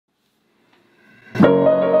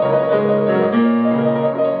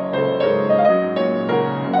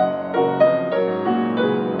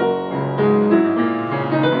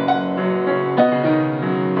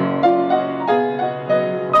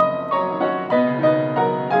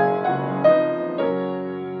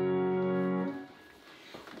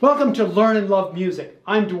Welcome to Learn and Love Music.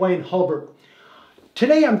 I'm Duane Hulbert.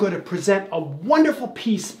 Today I'm going to present a wonderful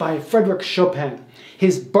piece by Frédéric Chopin,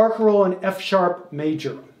 his Barcarolle in F-sharp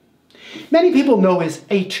major. Many people know his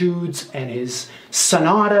etudes and his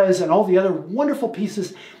sonatas and all the other wonderful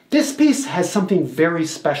pieces. This piece has something very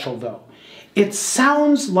special though. It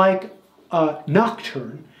sounds like a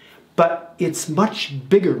nocturne, but it's much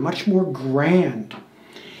bigger, much more grand.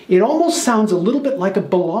 It almost sounds a little bit like a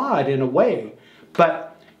ballade in a way, but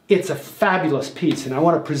it's a fabulous piece, and I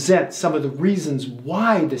want to present some of the reasons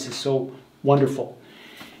why this is so wonderful.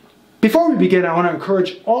 Before we begin, I want to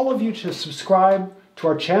encourage all of you to subscribe to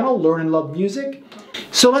our channel, Learn and Love Music.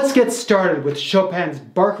 So let's get started with Chopin's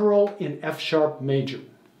Barcarolle in F-sharp major.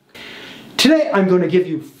 Today I'm going to give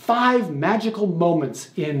you 5 magical moments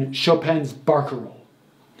in Chopin's Barcarolle.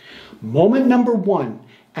 Moment number 1,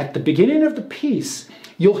 at the beginning of the piece,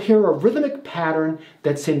 you'll hear a rhythmic pattern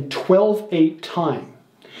that's in 12/8 time.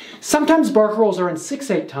 Sometimes barcarolles are in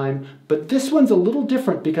 6/8 time, but this one's a little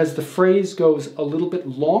different because the phrase goes a little bit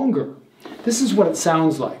longer. This is what it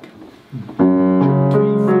sounds like. 3, 4,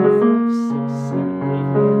 5, 6, 7, 8.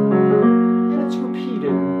 And it's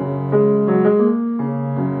repeated.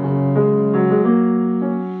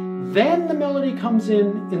 Then the melody comes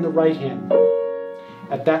in the right hand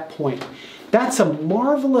at that point. That's a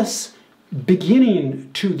marvelous beginning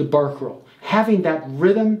to the barcarolle, having that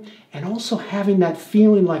rhythm and also having that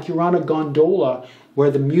feeling like you're on a gondola where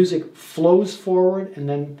the music flows forward and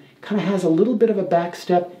then kind of has a little bit of a back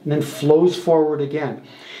step and then flows forward again.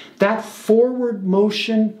 That forward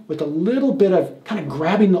motion with a little bit of kind of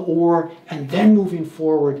grabbing the oar and then moving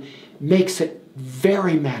forward makes it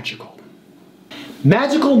very magical.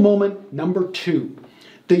 Magical moment number 2,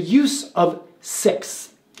 the use of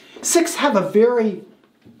 6. 6 have a very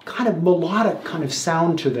kind of melodic kind of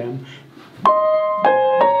sound to them.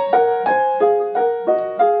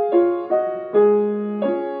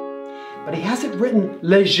 But he has it written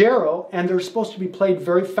leggero, and they're supposed to be played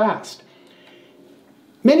very fast.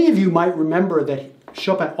 Many of you might remember that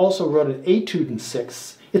Chopin also wrote an etude in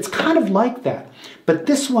 6. It's kind of like that, but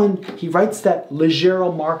this one he writes that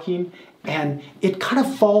leggero marking and it kind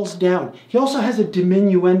of falls down. He also has a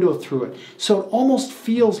diminuendo through it, so it almost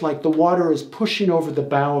feels like the water is pushing over the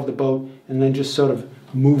bow of the boat and then just sort of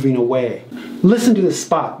moving away. Listen to the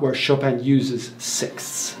spot where Chopin uses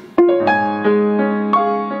 6ths.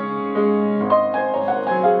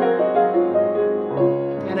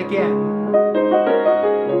 And again.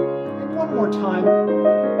 And one more time.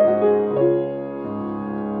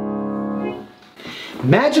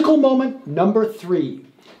 Magical moment number 3.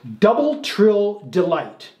 Double trill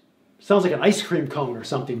delight. Sounds like an ice cream cone or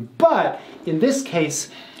something, but in this case,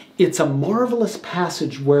 it's a marvelous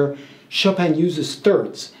passage where Chopin uses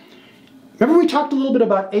thirds. Remember we talked a little bit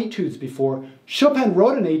about etudes before. Chopin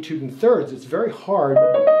wrote an etude in thirds. It's very hard.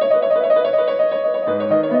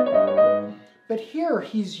 But here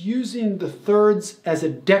he's using the thirds as a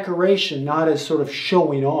decoration, not as sort of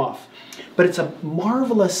showing off. But it's a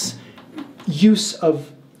marvelous use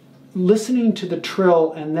of listening to the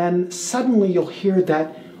trill, and then suddenly you'll hear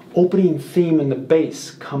that opening theme in the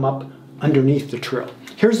bass come up underneath the trill.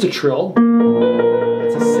 Here's the trill.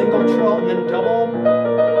 It's a single trill and then a double.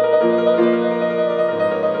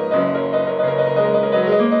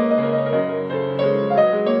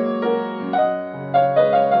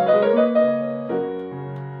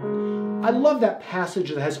 I love that passage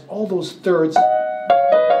that has all those thirds.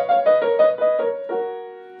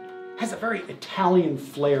 Has a very Italian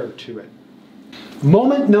flair to it.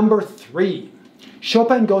 Moment number 3.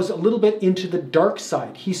 Chopin goes a little bit into the dark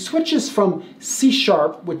side. He switches from C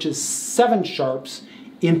sharp, which is 7 sharps,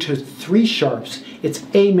 into 3 sharps. It's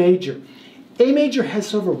A major. A major has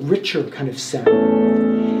sort of a richer kind of sound.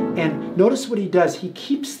 And notice what he does. He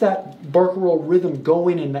keeps that barcarolle rhythm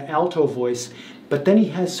going in the alto voice, but then he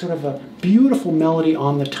has sort of a beautiful melody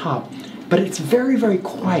on the top. But it's very, very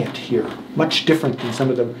quiet here. Much different than some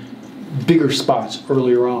of the bigger spots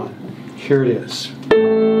earlier on. Here it is.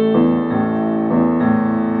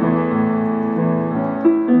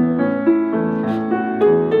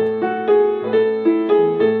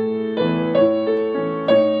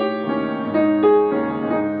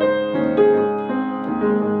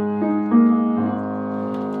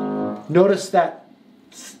 Notice that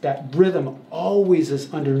rhythm always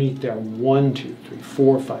is underneath there. 1, 2, 3,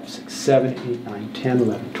 4, 5, 6, 7, 8, 9, 10,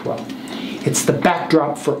 11, 12. It's the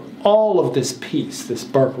backdrop for all of this piece, this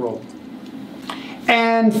barcarolle.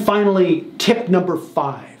 And finally, tip number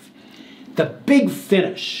 5, the big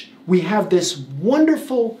finish. We have this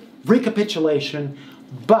wonderful recapitulation,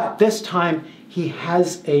 but this time he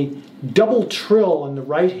has a double trill on the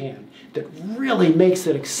right hand that really makes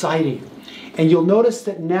it exciting. And you'll notice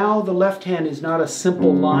that now the left hand is not a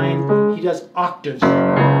simple line, he does octaves.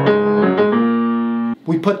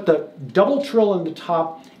 We put the double trill on the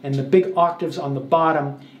top and the big octaves on the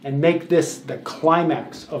bottom and make this the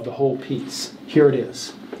climax of the whole piece. Here it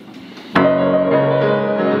is.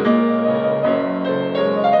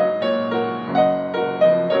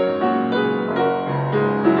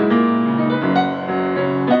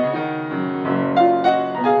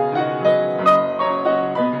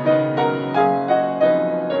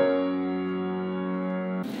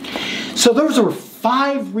 So those are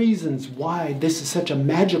 5 reasons why this is such a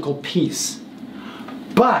magical piece.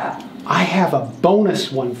 But I have a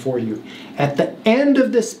bonus one for you. At the end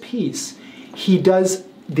of this piece, he does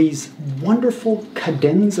these wonderful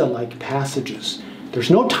cadenza-like passages.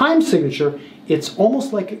 There's no time signature. It's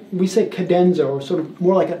almost like we say cadenza, or sort of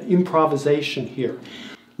more like an improvisation here.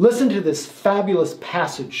 Listen to this fabulous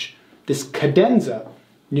passage, this cadenza,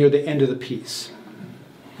 near the end of the piece.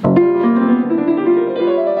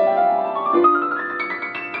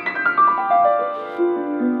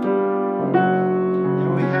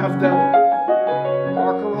 The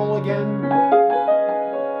Barcarolle again.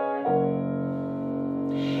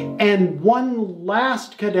 And one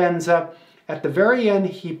last cadenza. At the very end,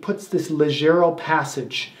 he puts this leggero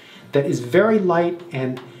passage that is very light,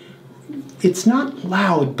 and it's not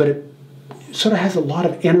loud, but it sort of has a lot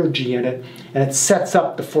of energy in it, and it sets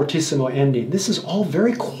up the fortissimo ending. This is all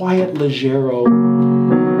very quiet, leggero.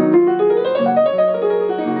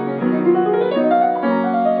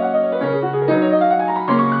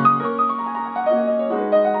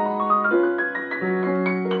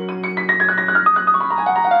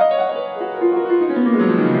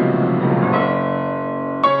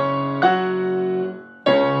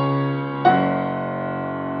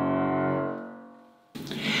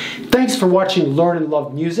 Thanks for watching Learn and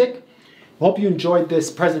Love Music. I hope you enjoyed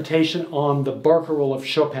this presentation on the Barcarolle of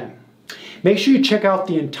Chopin. Make sure you check out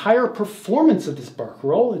the entire performance of this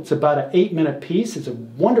Barcarolle. It's about an 8-minute piece. It's a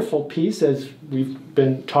wonderful piece, as we've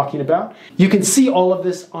been talking about. You can see all of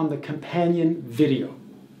this on the companion video.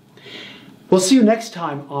 We'll see you next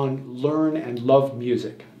time on Learn and Love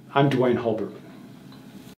Music. I'm Duane Hulbert.